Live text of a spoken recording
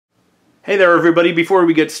Hey there everybody, before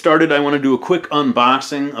we get started I want to do a quick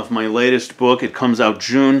unboxing of my latest book. It comes out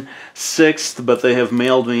June 6th, but they have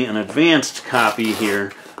mailed me an advanced copy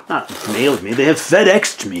here. Not mailed me, they have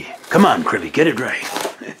FedExed me. Come on, Crilly, get it right.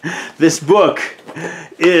 This book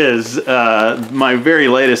is my very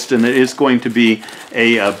latest, and it is going to be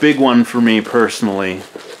a big one for me personally.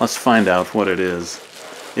 Let's find out what it is.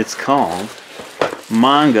 It's called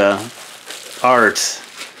Manga Art.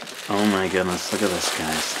 Oh my goodness, look at this,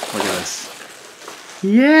 guys. Look at this.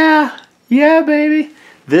 Yeah, baby.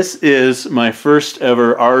 This is my first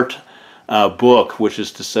ever art book, which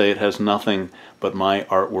is to say it has nothing but my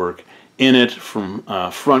artwork in it from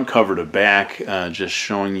front cover to back, just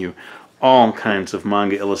showing you all kinds of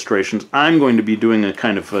manga illustrations. I'm going to be doing a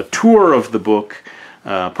kind of a tour of the book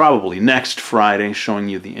probably next Friday, showing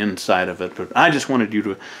you the inside of it, but I just wanted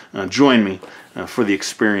you to join me for the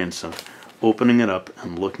experience of opening it up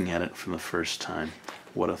and looking at it for the first time.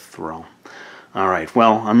 What a thrill. All right,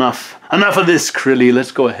 well, enough of this, Crilly.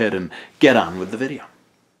 Let's go ahead and get on with the video.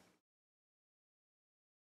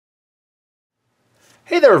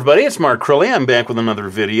 Hey there, everybody. It's markcrilley. I'm back with another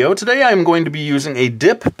video. Today I'm going to be using a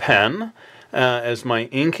dip pen as my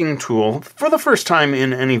inking tool for the first time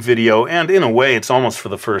in any video, and in a way it's almost for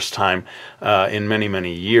the first time in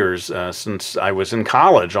many years, since I was in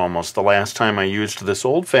college almost, the last time I used this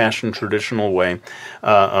old-fashioned traditional way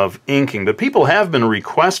of inking. But people have been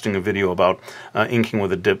requesting a video about inking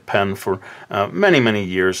with a dip pen for many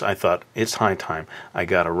years. I thought it's high time I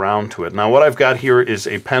got around to it. Now what I've got here is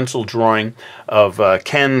a pencil drawing of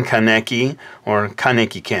Kaneki, or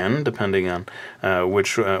Kaneki Ken, depending on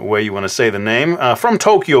which way you want to say the name, from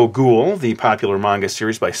Tokyo Ghoul, the popular manga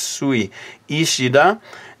series by Sui Ishida.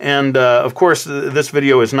 And of course this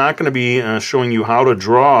video is not going to be showing you how to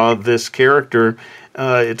draw this character.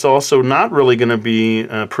 It's also not really going to be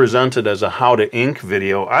presented as a how to ink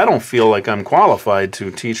video. I don't feel like I'm qualified to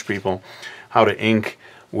teach people how to ink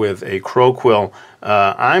with a crow quill.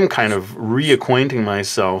 I'm kind of reacquainting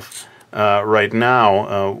myself right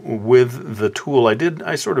now with the tool.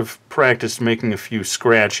 I sort of practiced making a few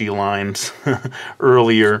scratchy lines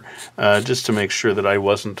earlier just to make sure that I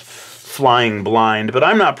wasn't flying blind, but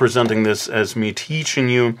I'm not presenting this as me teaching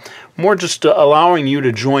you, more just allowing you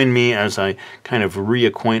to join me as I kind of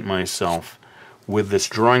reacquaint myself with this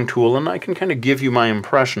drawing tool, and I can kind of give you my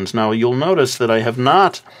impressions. Now you'll notice that I have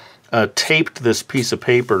not taped this piece of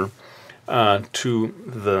paper to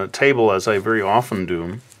the table as I very often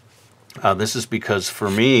do. This is because for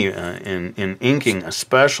me, in inking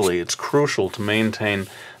especially, it's crucial to maintain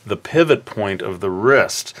the pivot point of the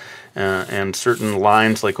wrist. And certain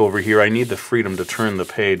lines, like over here, I need the freedom to turn the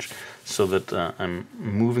page so that I'm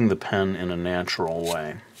moving the pen in a natural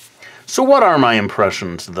way. So what are my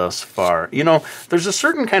impressions thus far? You know, there's a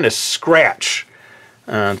certain kind of scratch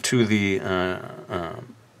to the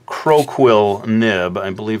crow quill nib. I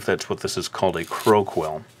believe that's what this is called, a crow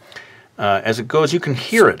quill. As it goes, you can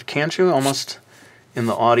hear it, can't you, almost in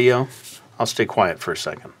the audio? I'll stay quiet for a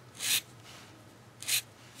second.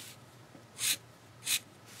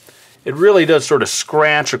 It really does sort of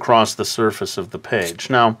scratch across the surface of the page.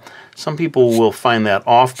 Now, some people will find that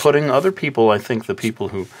off-putting. Other people, I think the people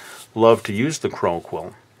who love to use the crow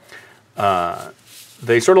quill,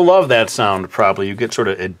 they sort of love that sound, probably. You get sort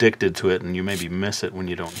of addicted to it, and you maybe miss it when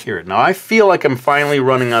you don't hear it. Now, I feel like I'm finally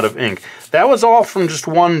running out of ink. That was all from just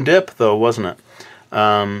one dip, though, wasn't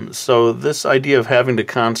it? So this idea of having to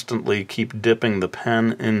constantly keep dipping the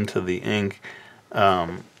pen into the ink,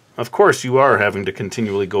 of course you are having to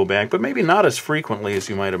continually go back, but maybe not as frequently as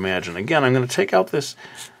you might imagine. Again, I'm going to take out this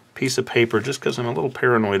piece of paper just because I'm a little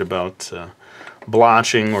paranoid about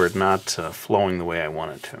blotching or it not flowing the way I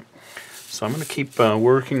want it to. So I'm going to keep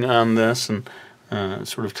working on this and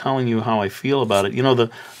sort of telling you how I feel about it. You know,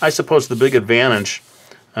 I suppose the big advantage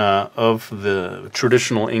of the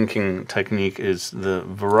traditional inking technique is the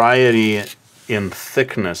variety in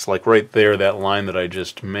thickness, like right there, that line that I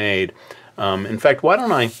just made. In fact, why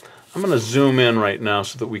don't I'm going to zoom in right now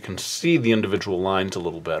so that we can see the individual lines a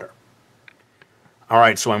little better. All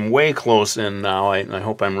right, so I'm way close in now. I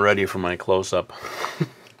hope I'm ready for my close-up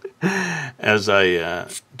as I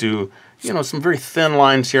do, you know, some very thin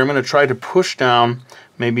lines here. I'm going to try to push down,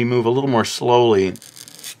 maybe move a little more slowly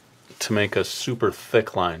to make a super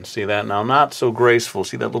thick line. See that now? Not so graceful.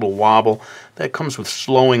 See that little wobble? That comes with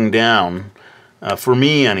slowing down, for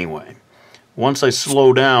me anyway. Once I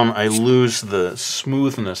slow down, I lose the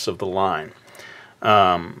smoothness of the line.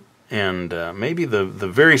 Maybe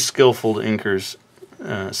the very skillful inkers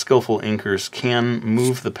can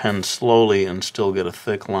move the pen slowly and still get a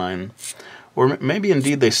thick line. Or maybe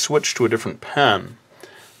indeed they switch to a different pen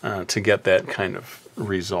to get that kind of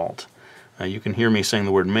result. You can hear me saying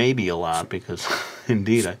the word maybe a lot because,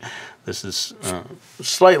 indeed, this is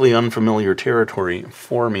slightly unfamiliar territory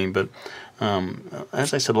for me. But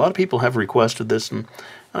as I said, a lot of people have requested this, and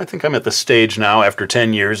I think I'm at the stage now, after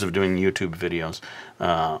 10 years of doing YouTube videos.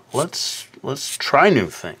 Let's try new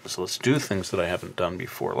things. Let's do things that I haven't done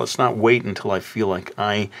before. Let's not wait until I feel like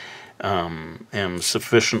I am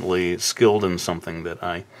sufficiently skilled in something that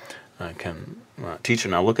I can teach it.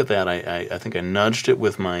 Now look at that. I think I nudged it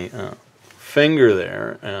with my finger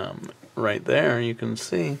there, right there, you can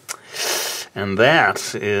see. And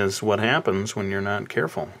that is what happens when you're not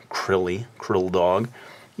careful. Krill dog.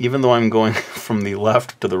 Even though I'm going from the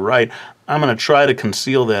left to the right, I'm going to try to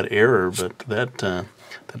conceal that error, but that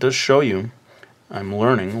does show you I'm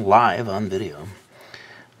learning live on video.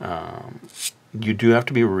 You do have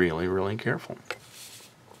to be really, really careful,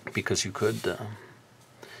 because you could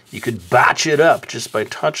botch it up just by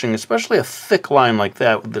touching, especially a thick line like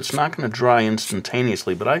that that's not going to dry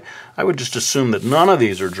instantaneously. But I would just assume that none of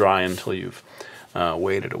these are dry until you've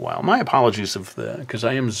waited a while. My apologies because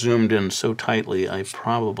I am zoomed in so tightly, I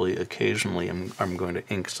probably occasionally I'm going to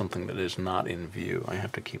ink something that is not in view. I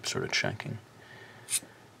have to keep sort of checking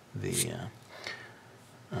the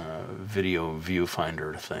video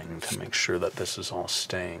viewfinder thing to make sure that this is all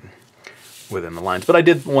staying within the lines. But I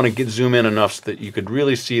did want to zoom in enough so that you could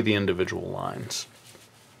really see the individual lines.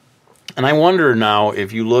 And I wonder now,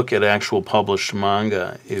 if you look at actual published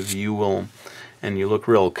manga, if you will, and you look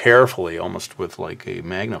real carefully, almost with like a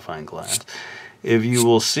magnifying glass, if you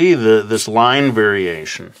will see this line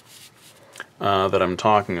variation that I'm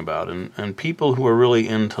talking about. And people who are really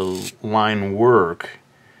into line work,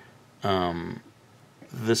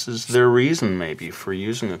 this is their reason maybe for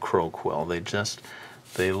using a crow quill.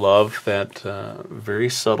 They love that very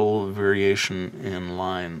subtle variation in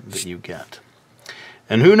line that you get.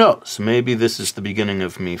 And who knows, maybe this is the beginning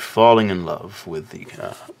of me falling in love with the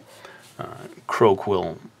crow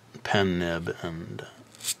quill pen nib, and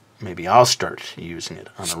maybe I'll start using it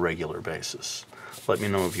on a regular basis. Let me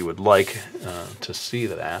know if you would like to see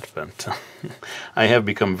that, but I have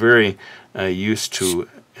become very used to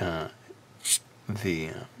the,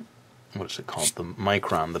 what is it called, the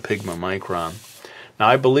Micron, the Pigma Micron. Now,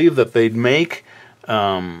 I believe that they'd make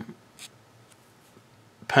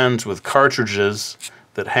pens with cartridges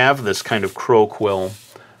that have this kind of crow quill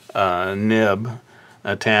nib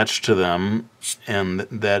attached to them, and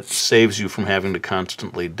that saves you from having to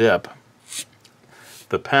constantly dip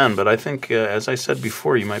the pen. But I think, as I said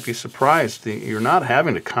before, you might be surprised. You're not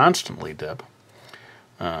having to constantly dip.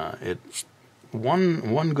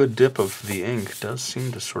 One good dip of the ink does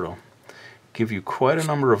seem to sort of give you quite a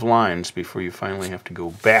number of lines before you finally have to go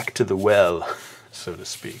back to the well, so to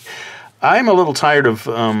speak. I'm a little tired of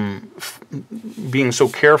being so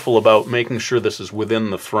careful about making sure this is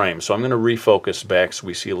within the frame, so I'm going to refocus back so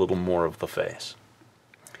we see a little more of the face.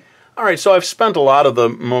 Alright, so I've spent a lot of the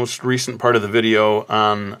most recent part of the video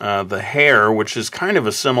on the hair, which is kind of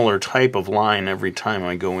a similar type of line every time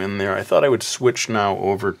I go in there. I thought I would switch now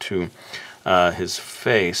over to his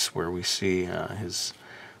face, where we see his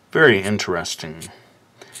very interesting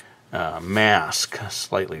mask,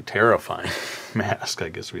 slightly terrifying mask, I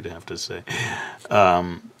guess we'd have to say.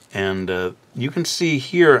 And you can see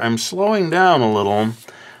here, I'm slowing down a little.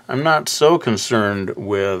 I'm not so concerned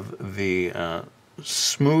with the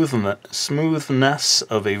smoothness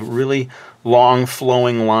of a really long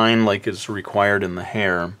flowing line like is required in the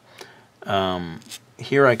hair.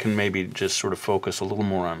 Here I can maybe just sort of focus a little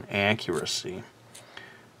more on accuracy.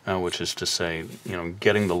 Which is to say,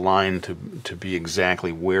 getting the line to be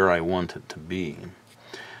exactly where I want it to be.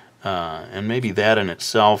 And maybe that in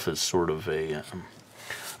itself is sort of a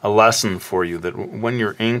lesson for you, that when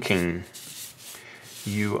you're inking,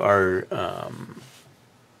 you are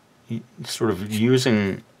sort of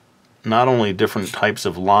using not only different types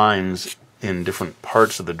of lines in different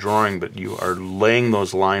parts of the drawing, but you are laying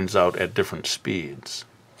those lines out at different speeds,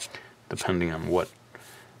 depending on what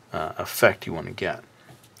effect you want to get.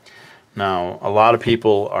 Now, a lot of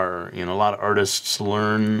people are, a lot of artists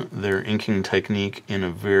learn their inking technique in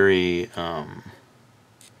a very,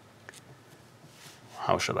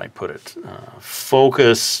 how should I put it,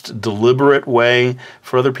 focused, deliberate way.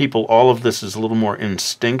 For other people, all of this is a little more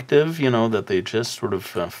instinctive, that they just sort of,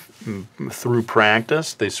 through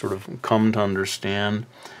practice, they sort of come to understand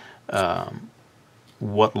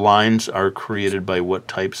what lines are created by what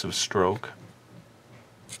types of stroke.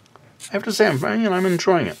 I have to say, I'm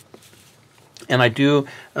enjoying it. And I do,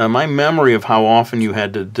 my memory of how often you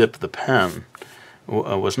had to dip the pen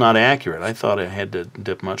was not accurate. I thought I had to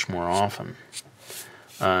dip much more often.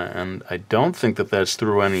 And I don't think that that's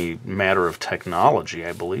through any matter of technology.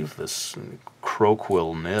 I believe this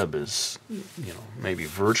Croquill nib is, maybe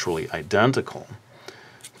virtually identical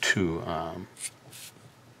to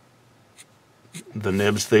the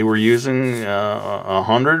nibs they were using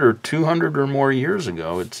 100 or 200 or more years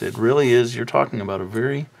ago. It really is, you're talking about a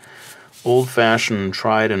very old-fashioned,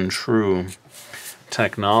 tried and true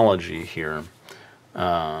technology here.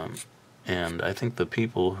 And I think the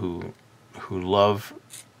people who love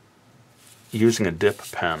using a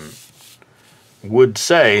dip pen would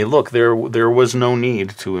say, look, there was no need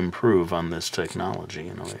to improve on this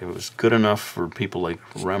technology. It was good enough for people like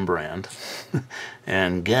Rembrandt,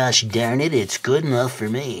 and gosh darn it, it's good enough for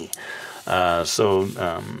me. Yeah,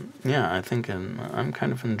 I think I'm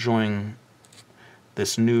kind of enjoying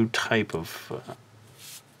this new type of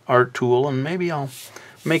art tool, and maybe I'll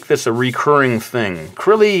make this a recurring thing.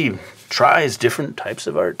 Crilley tries different types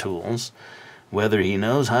of art tools, whether he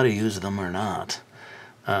knows how to use them or not.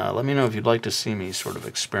 Let me know if you'd like to see me sort of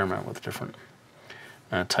experiment with different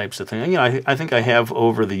types of things. I think I have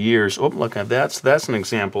over the years. Oh, look, that's an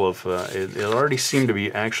example of it already seemed to be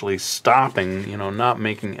actually stopping, not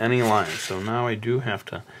making any lines. So now I do have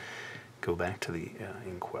to go back to the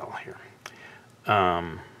inkwell here.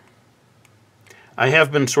 I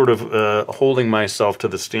have been sort of holding myself to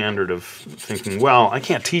the standard of thinking, well, I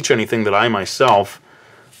can't teach anything that I myself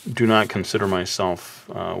do not consider myself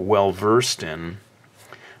well-versed in.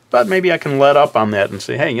 But maybe I can let up on that and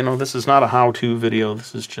say, hey, this is not a how-to video.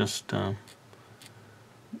 This is just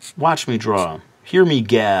watch me draw. Hear me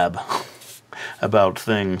gab about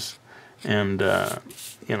things. And,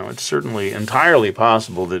 it's certainly entirely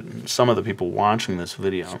possible that some of the people watching this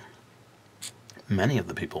video, many of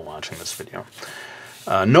the people watching this video,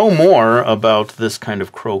 know more about this kind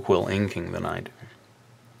of Croquill inking than I do.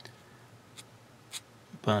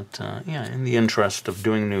 But, in the interest of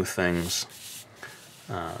doing new things,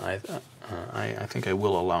 I think I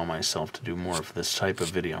will allow myself to do more of this type of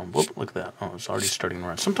video. Whoop, look at that. Oh, it's already starting to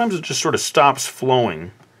run. Sometimes it just sort of stops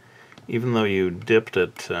flowing, even though you dipped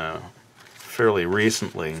it fairly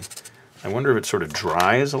recently. I wonder if it sort of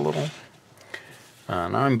dries a little.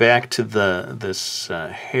 Now I'm back to this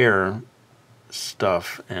hair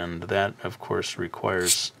stuff, and that, of course,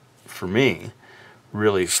 requires, for me,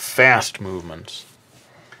 really fast movements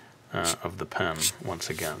of the pen once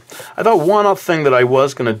again. I thought one other thing that I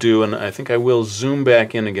was going to do, and I think I will zoom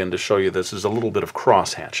back in again to show you this, is a little bit of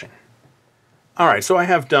cross-hatching. Alright, so I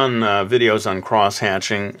have done videos on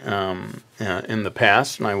cross-hatching in the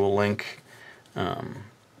past, and I will link to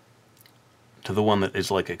the one that is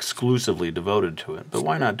like exclusively devoted to it. But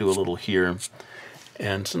why not do a little here?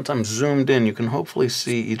 And since I'm zoomed in, you can hopefully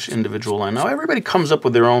see each individual line. Now everybody comes up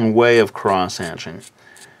with their own way of cross-hatching.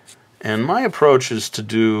 And my approach is to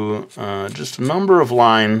do just a number of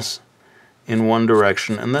lines in one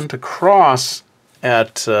direction, and then to cross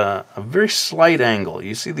at a very slight angle.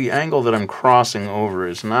 You see, the angle that I'm crossing over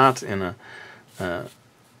is not in a,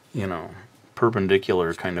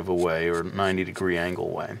 perpendicular kind of a way or 90-degree angle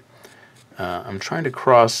way. I'm trying to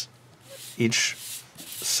cross each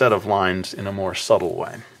set of lines in a more subtle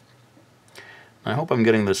way. I hope I'm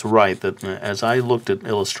getting this right, that as I looked at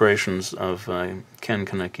illustrations of Ken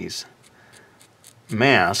Kaneki's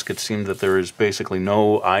mask, it seemed that there is basically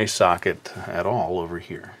no eye socket at all over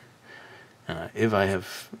here. If I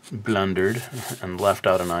have blundered and left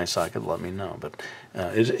out an eye socket, let me know. But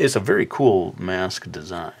it's a very cool mask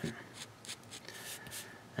design.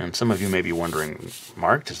 And some of you may be wondering,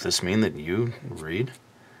 Mark, does this mean that you read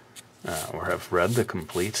or have read the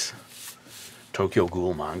complete Tokyo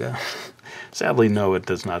Ghoul manga? Sadly, no, it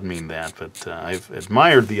does not mean that, but I've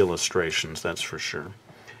admired the illustrations, that's for sure.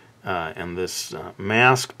 And this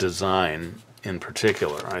mask design in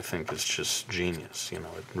particular, I think, is just genius. It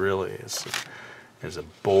really is a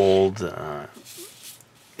bold,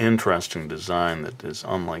 interesting design that is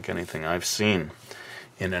unlike anything I've seen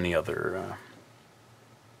in any other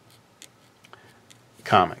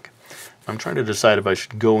comic. I'm trying to decide if I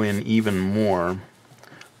should go in even more.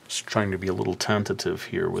 Just trying to be a little tentative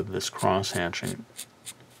here with this cross-hatching.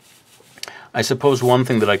 I suppose one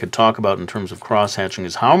thing that I could talk about in terms of cross-hatching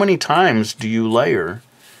is how many times do you layer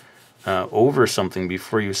over something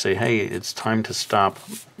before you say, hey, it's time to stop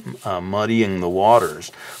muddying the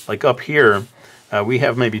waters. Like up here, we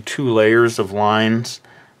have maybe 2 layers of lines,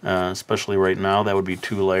 especially right now, that would be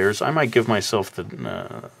 2 layers. I might give myself a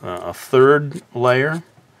 3rd layer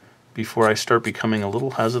before I start becoming a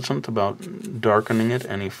little hesitant about darkening it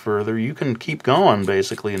any further. You can keep going,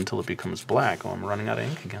 basically, until it becomes black. Oh, I'm running out of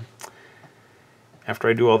ink again. After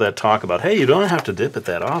I do all that talk about, hey, you don't have to dip it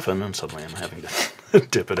that often, and suddenly I'm having to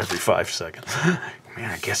dip it every 5 seconds. Man,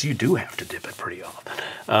 I guess you do have to dip it pretty often.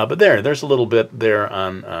 But there's a little bit there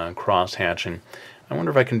on cross-hatching. I wonder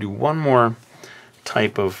if I can do one more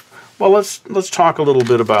type of... Well, let's talk a little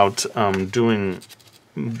bit about doing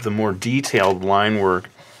the more detailed line work.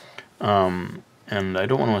 And I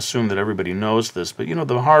don't want to assume that everybody knows this, but you know,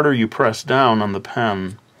 the harder you press down on the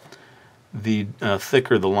pen, the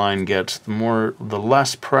thicker the line gets. The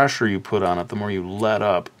less pressure you put on it, the more you let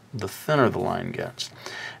up, the thinner the line gets.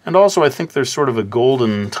 And also, I think there's sort of a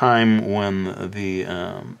golden time when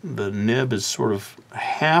the nib is sort of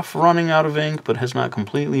half running out of ink, but has not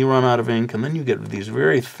completely run out of ink, and then you get these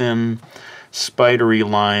very thin, spidery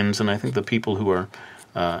lines. And I think the people who are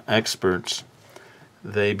experts,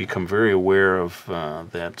 they become very aware of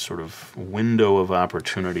that sort of window of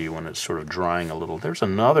opportunity when it's sort of drying a little. There's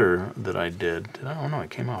another that I did. Oh no, it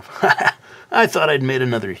came off. I thought I'd made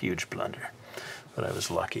another huge blunder, but I was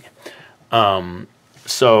lucky.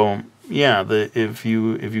 So yeah, if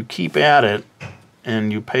you keep at it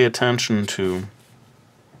and you pay attention to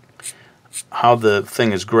how the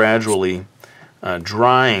thing is gradually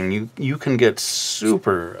drying, you can get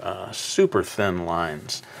super super thin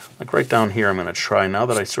lines. Like right down here, I'm going to try, now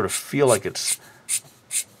that I sort of feel like it's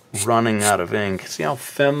running out of ink. See how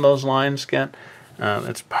thin those lines get?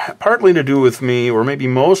 It's partly to do with me, or maybe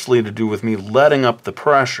mostly to do with me letting up the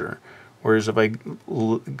pressure. Whereas if I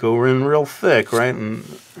go in real thick, right,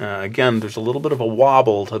 and again, there's a little bit of a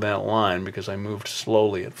wobble to that line because I moved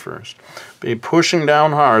slowly at first. But pushing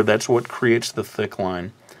down hard, that's what creates the thick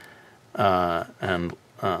line. And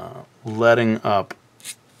letting up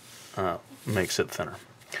makes it thinner.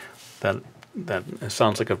 That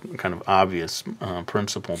sounds like a kind of obvious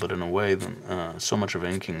principle, but in a way, so much of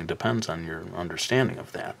inking depends on your understanding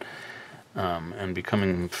of that. And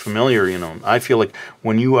becoming familiar, you know, I feel like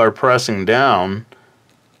when you are pressing down,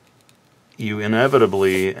 you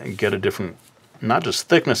inevitably get a different, not just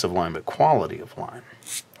thickness of line, but quality of line.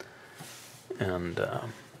 And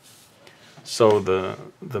so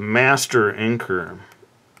the master inker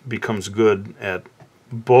becomes good at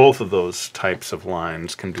both of those types of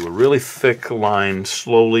lines, can do a really thick line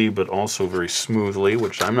slowly, but also very smoothly,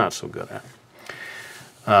 which I'm not so good at.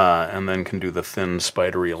 And then can do the thin,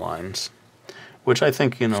 spidery lines, which I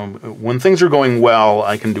think, you know, when things are going well,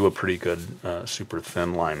 I can do a pretty good super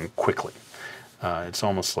thin line quickly. It's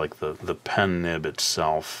almost like the pen nib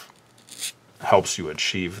itself helps you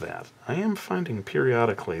achieve that. I am finding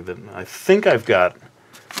periodically that I think I've got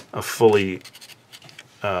a fully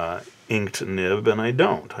inked nib, and I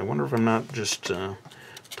don't. I wonder if I'm not just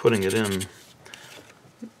putting it in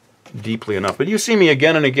deeply enough. But you see me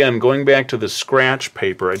again and again going back to the scratch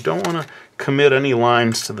paper. I don't want to commit any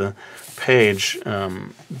lines to the page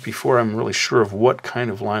before I'm really sure of what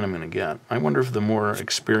kind of line I'm going to get. I wonder if the more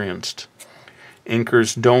experienced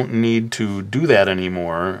inkers don't need to do that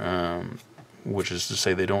anymore, which is to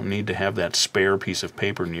say they don't need to have that spare piece of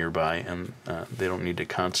paper nearby, and they don't need to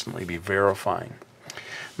constantly be verifying.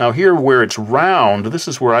 Now here where it's round, this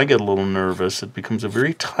is where I get a little nervous. It becomes a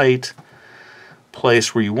very tight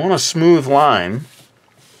place where you want a smooth line,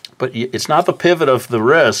 but it's not the pivot of the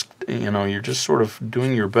wrist. You know, you're just sort of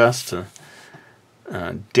doing your best to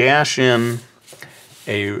dash in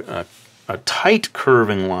a tight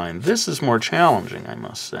curving line. This is more challenging, I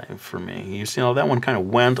must say, for me. You see how that one kind of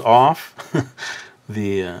went off?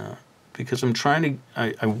 Because I'm trying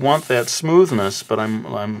to, I want that smoothness, but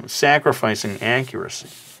I'm sacrificing accuracy.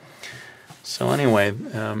 So anyway,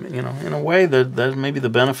 you know, in a way, that may be the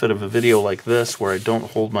benefit of a video like this, where I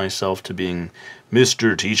don't hold myself to being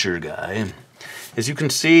Mr. Teacher Guy. As you can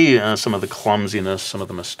see, some of the clumsiness, some of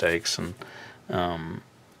the mistakes, and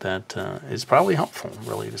that is probably helpful,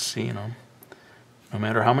 really, to see, you know. No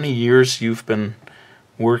matter how many years you've been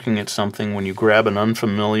working at something, when you grab an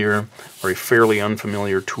unfamiliar or a fairly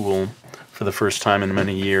unfamiliar tool for the first time in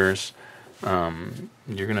many years,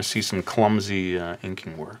 you're going to see some clumsy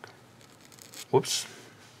inking work. Whoops.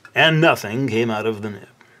 And nothing came out of the nib.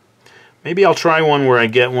 Maybe I'll try one where I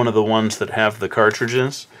get one of the ones that have the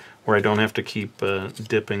cartridges, where I don't have to keep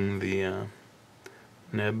dipping the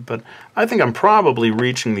nib. But I think I'm probably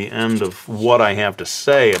reaching the end of what I have to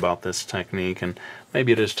say about this technique, and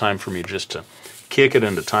maybe it is time for me just to kick it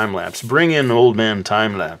into time-lapse. Bring in old man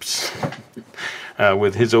time-lapse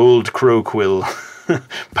with his old crow quill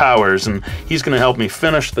powers, and he's going to help me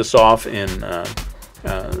finish this off in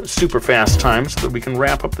super fast time so that we can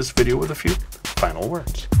wrap up this video with a few final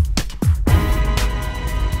words.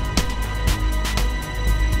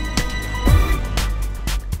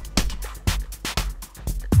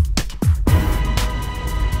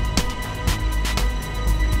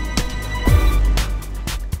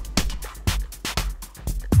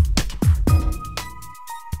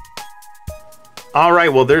 All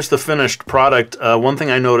right, well, there's the finished product. One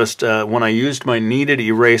thing I noticed when I used my kneaded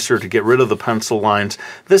eraser to get rid of the pencil lines,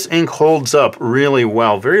 this ink holds up really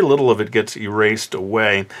well. Very little of it gets erased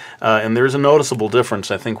away, and there's a noticeable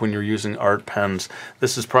difference, I think, when you're using art pens.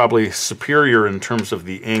 This is probably superior in terms of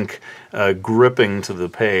the ink gripping to the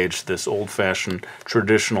page, this old-fashioned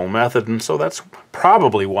traditional method, and so that's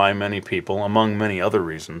probably why many people, among many other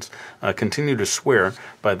reasons, continue to swear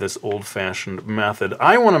by this old-fashioned method.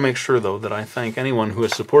 I want to make sure, though, that I thank anyone who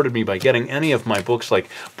has supported me by getting any of my books, like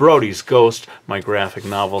Brody's Ghost, my graphic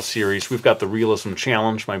novel series. We've got the Realism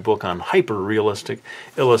Challenge, my book on hyper-realistic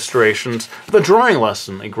illustrations, The Drawing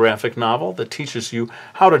Lesson, a graphic novel that teaches you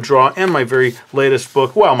how to draw, and my very latest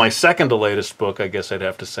book, well, my second to latest book, I guess I'd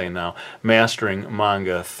have to say now, Mastering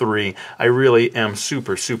Manga 3. I really am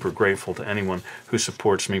super, super grateful to anyone who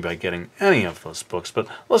supports me by getting any of those books. But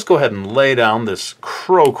let's go ahead and lay down this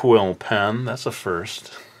crow quill pen. That's a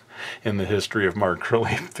first in the history of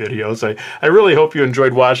markcrilley videos. I really hope you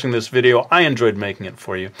enjoyed watching this video. I enjoyed making it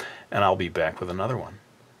for you, and I'll be back with another one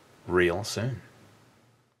real soon.